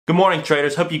Good morning,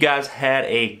 traders. Hope you guys had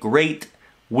a great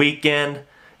weekend.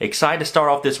 Excited to start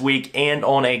off this week and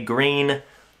on a green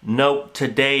note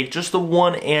today. Just the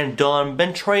one and done.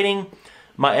 Been trading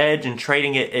my edge and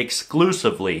trading it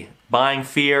exclusively. Buying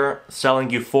fear, selling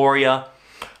euphoria.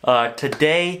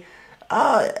 Today,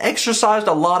 exercised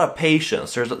a lot of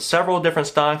patience. There's several different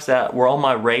stocks that were on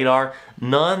my radar.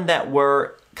 None that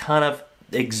were kind of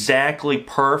exactly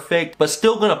perfect, but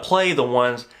still going to play the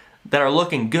ones that are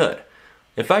looking good.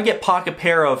 If I get pocket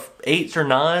pair of 8s or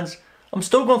 9s, I'm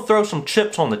still going to throw some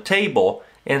chips on the table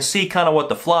and see kind of what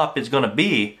the flop is going to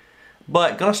be.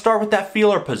 But going to start with that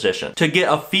feeler position to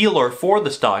get a feeler for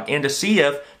the stock and to see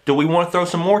if do we want to throw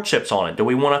some more chips on it? Do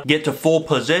we want to get to full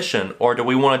position, or do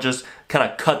we want to just kind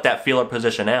of cut that feeler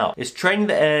position out? It's trading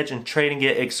the edge and trading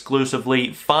it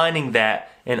exclusively, finding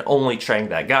that and only trading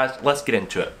that. Guys, let's get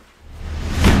into it.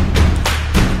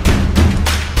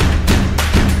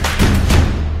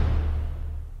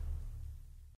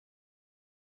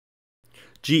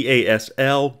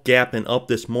 GASL gapping up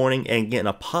this morning and getting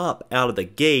a pop out of the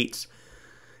gates.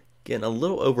 Getting a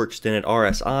little overextended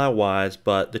RSI wise,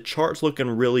 but the chart's looking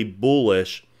really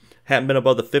bullish. Haven't been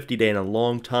above the 50-day in a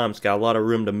long time. It's got a lot of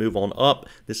room to move on up.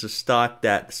 This is stock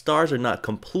that the stars are not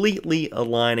completely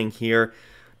aligning here.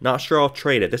 Not sure I'll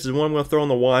trade it. This is one I'm going to throw on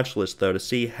the watch list though to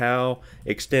see how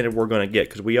extended we're going to get,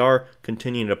 because we are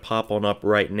continuing to pop on up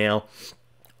right now.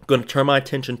 I'm going to turn my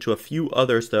attention to a few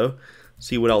others though.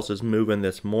 See what else is moving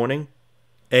this morning.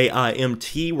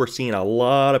 AIMT, we're seeing a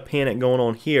lot of panic going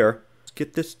on here. Let's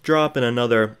get this drop in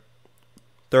another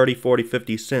 30, 40,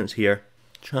 50 cents here.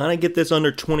 Trying to get this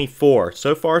under 24.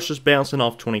 So far it's just bouncing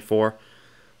off 24.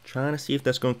 Trying to see if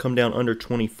that's going to come down under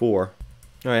 24. All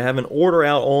right, I have an order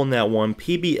out on that one.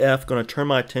 PBF, going to turn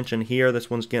my attention here.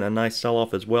 This one's getting a nice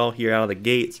sell-off as well here out of the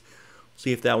gates.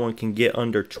 See if that one can get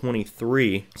under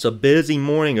 23. It's a busy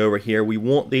morning over here. We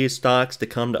want these stocks to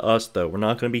come to us though. We're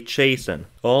not going to be chasing.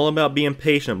 All about being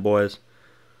patient, boys.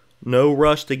 No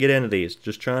rush to get into these.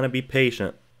 Just trying to be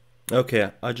patient.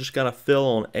 Okay, I just got a fill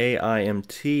on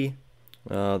AIMT.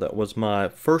 That was my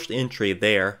first entry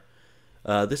there.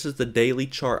 This is the daily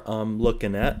chart I'm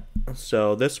looking at.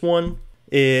 So this one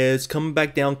is coming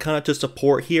back down kind of to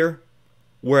support here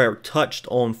where it touched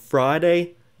on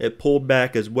Friday. It pulled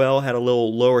back as well, had a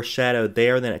little lower shadow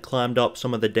there, then it climbed up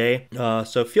some of the day.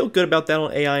 So feel good about that on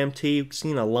AIMT.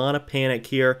 Seen a lot of panic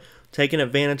here, taking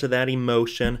advantage of that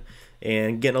emotion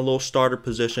and getting a little starter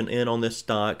position in on this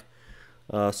stock.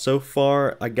 So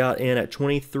far, I got in at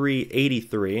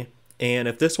 23.83. And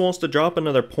if this wants to drop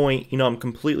another point, I'm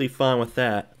completely fine with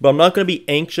that. But I'm not going to be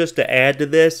anxious to add to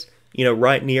this,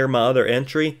 right near my other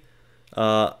entry.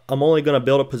 I'm only going to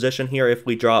build a position here if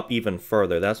we drop even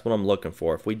further. That's what I'm looking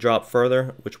for. If we drop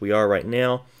further, which we are right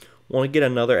now, want to get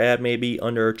another add maybe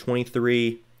under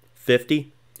 23.50.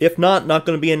 If not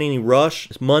going to be in any rush.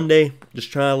 It's Monday.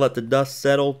 Just trying to let the dust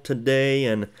settle today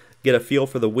and get a feel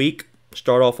for the week.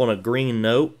 Start off on a green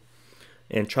note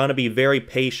and trying to be very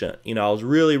patient. I was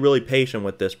really patient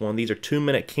with this one. These are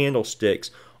 2-minute candlesticks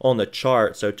on the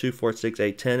chart. So 2, 4, 6,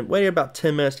 8, 10. Waited about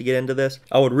 10 minutes to get into this.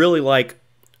 I would really like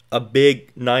a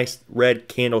big, nice red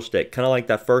candlestick, kind of like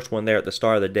that first one there at the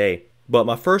start of the day. But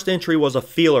my first entry was a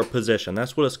feeler position.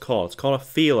 That's what it's called. It's called a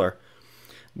feeler.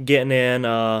 Getting in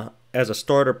as a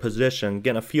starter position,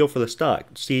 getting a feel for the stock.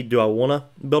 See, do I want to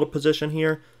build a position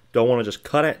here? Do I want to just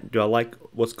cut it? Do I like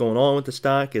what's going on with the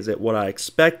stock? Is it what I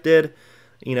expected?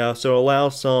 So it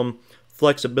allows some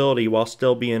flexibility while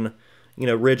still being,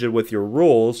 rigid with your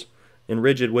rules and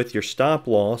rigid with your stop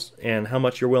loss and how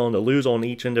much you're willing to lose on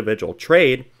each individual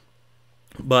trade.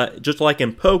 But just like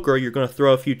in poker, you're going to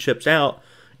throw a few chips out,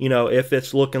 if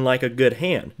it's looking like a good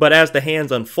hand. But as the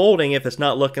hand's unfolding, if it's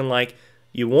not looking like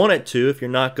you want it to, if you're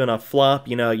not going to flop,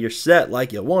 your set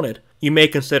like you wanted, you may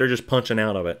consider just punching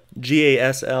out of it.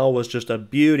 GASL was just a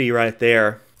beauty right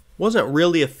there. Wasn't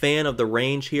really a fan of the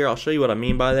range here. I'll show you what I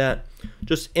mean by that.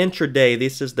 Just intraday,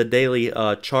 this is the daily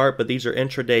chart, but these are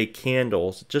intraday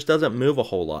candles. It just doesn't move a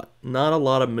whole lot. Not a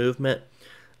lot of movement.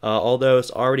 Although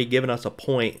it's already given us a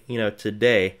point,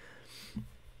 today.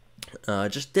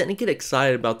 Just didn't get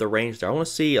excited about the range there. I want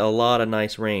to see a lot of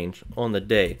nice range on the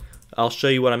day. I'll show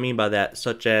you what I mean by that,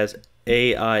 such as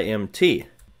AIMT.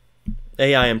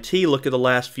 AIMT, look at the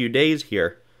last few days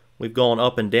here. We've gone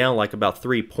up and down like about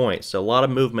 3 points, so a lot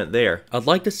of movement there. I'd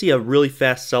like to see a really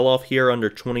fast sell-off here under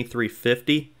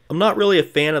 23.50. I'm not really a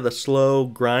fan of the slow,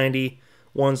 grindy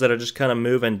ones that are just kind of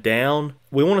moving down.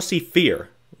 We want to see fear.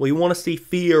 We want to see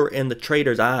fear in the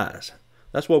trader's eyes.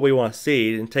 That's what we want to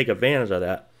see and take advantage of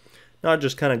that. Not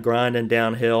just kind of grinding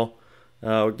downhill.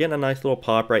 We're getting a nice little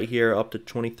pop right here up to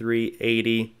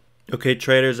 23.80. Okay,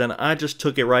 traders, and I just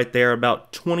took it right there,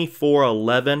 about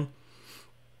 24.11,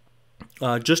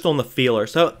 just on the feeler.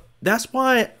 So that's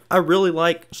why I really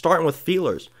like starting with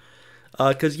feelers.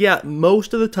 Because, yeah,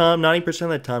 most of the time, 90% of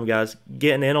the time, guys,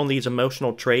 getting in on these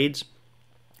emotional trades,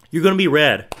 you're going to be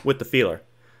red with the feeler.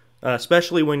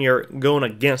 Especially when you're going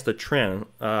against the trend,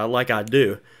 like I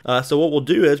do. So what we'll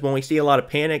do is when we see a lot of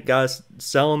panic, guys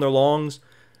selling their longs,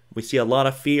 we see a lot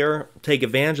of fear, take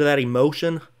advantage of that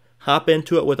emotion, hop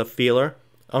into it with a feeler.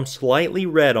 I'm slightly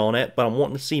red on it, but I'm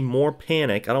wanting to see more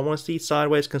panic. I don't want to see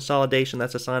sideways consolidation.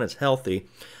 That's a sign it's healthy.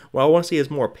 What I want to see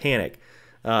is more panic.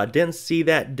 Didn't see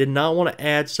that. Did not want to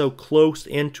add so close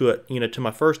into it, to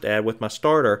my first ad with my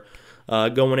starter.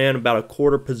 Going in about a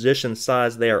quarter position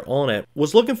size there on it.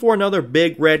 Was looking for another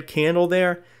big red candle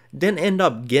there. Didn't end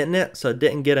up getting it, so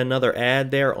didn't get another ad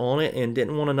there on it, and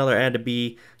didn't want another ad to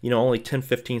be, only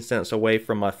 10-15 cents away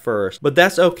from my first. But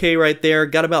that's okay right there.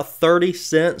 Got about 30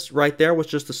 cents right there with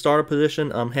just the starter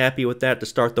position. I'm happy with that to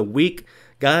start the week.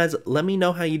 Guys, let me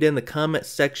know how you did in the comment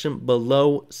section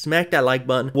below. Smack that like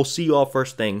button. We'll see you all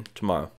first thing tomorrow.